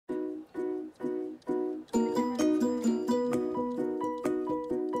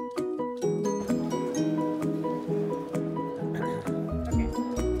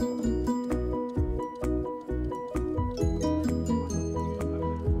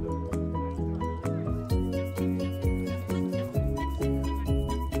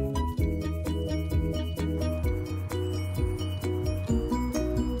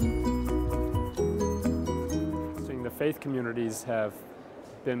faith communities have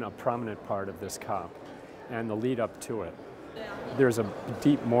been a prominent part of this COP and the lead up to it. There's a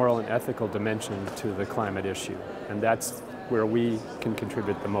deep moral and ethical dimension to the climate issue, and that's where we can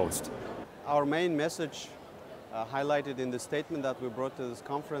contribute the most. Our main message highlighted in the statement that we brought to this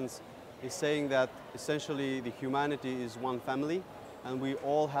conference is saying that essentially the humanity is one family, and we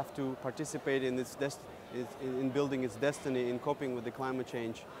all have to participate in in building its destiny in coping with the climate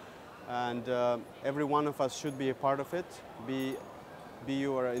change. And every one of us should be a part of it, be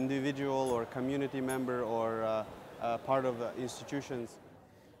you an individual or a community member or part of institutions.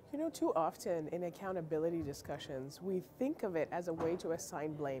 You know, too often in accountability discussions, we think of it as a way to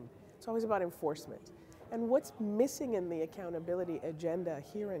assign blame. It's always about enforcement. And what's missing in the accountability agenda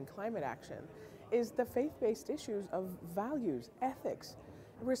here in climate action is the faith-based issues of values, ethics,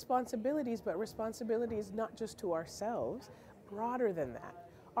 responsibilities, but responsibilities not just to ourselves, broader than that.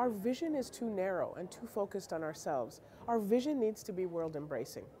 Our vision is too narrow and too focused on ourselves. Our vision needs to be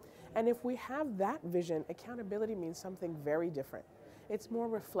world-embracing. And if we have that vision, accountability means something very different. It's more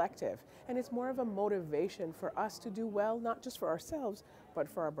reflective, and it's more of a motivation for us to do well, not just for ourselves, but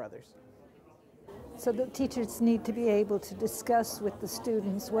for our brothers. So the teachers need to be able to discuss with the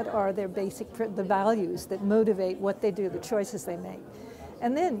students what are their the values that motivate what they do, the choices they make.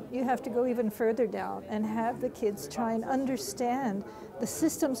 And then you have to go even further down and have the kids try and understand the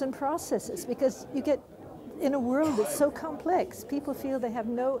systems and processes, because you get in a world that's so complex, people feel they have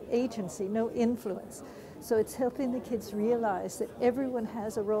no agency, no influence. So it's helping the kids realize that everyone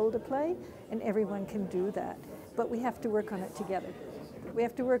has a role to play and everyone can do that. But we have to work on it together. We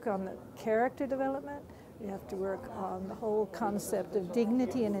have to work on the character development. We have to work on the whole concept of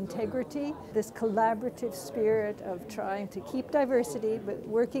dignity and integrity, this collaborative spirit of trying to keep diversity but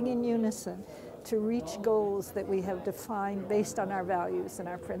working in unison to reach goals that we have defined based on our values and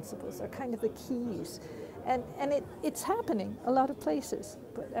our principles are kind of the keys. And it's happening a lot of places,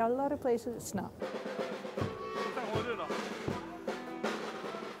 but a lot of places it's not.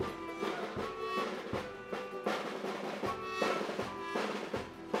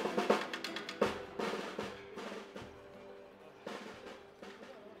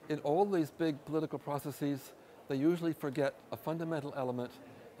 In all these big political processes, they usually forget a fundamental element,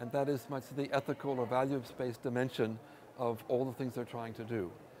 and that is much the ethical or values-based dimension of all the things they're trying to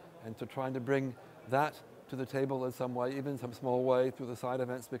do. And to trying to bring that to the table in some way, even in some small way, through the side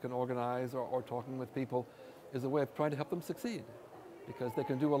events we can organize or talking with people, is a way of trying to help them succeed. Because they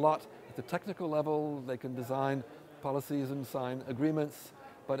can do a lot at the technical level, they can design policies and sign agreements,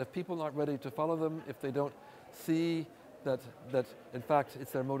 but if people aren't ready to follow them, if they don't see that in fact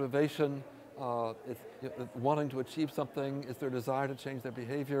it's their motivation, it's wanting to achieve something, it's their desire to change their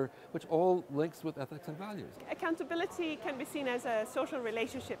behavior, which all links with ethics and values. Accountability can be seen as a social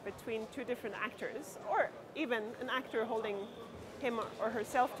relationship between two different actors, or even an actor holding him or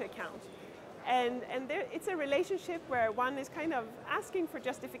herself to account. And it's a relationship where one is kind of asking for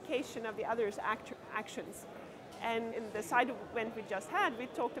justification of the other's actions. And in the side event we just had, we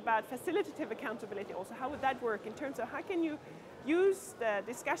talked about facilitative accountability also. How would that work in terms of how can you use the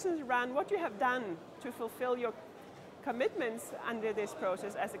discussions around what you have done to fulfill your commitments under this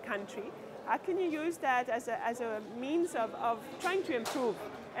process as a country? How can you use that as a means of trying to improve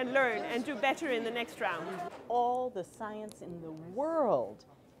and learn and do better in the next round? All the science in the world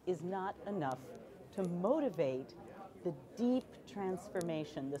is not enough to motivate the deep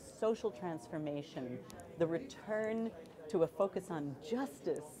transformation, the social transformation, the return to a focus on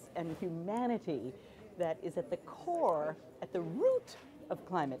justice and humanity that is at the core, at the root of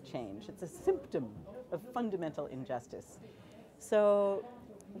climate change. It's a symptom of fundamental injustice. So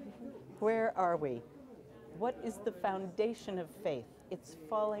where are we? What is the foundation of faith? It's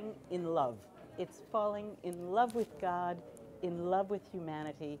falling in love. It's falling in love with God, in love with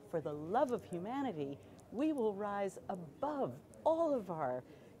humanity. For the love of humanity, we will rise above all of our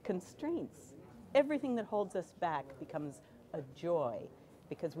constraints. Everything that holds us back becomes a joy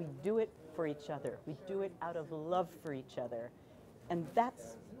because we do it for each other. We do it out of love for each other. And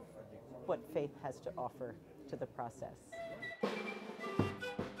that's what faith has to offer to the process.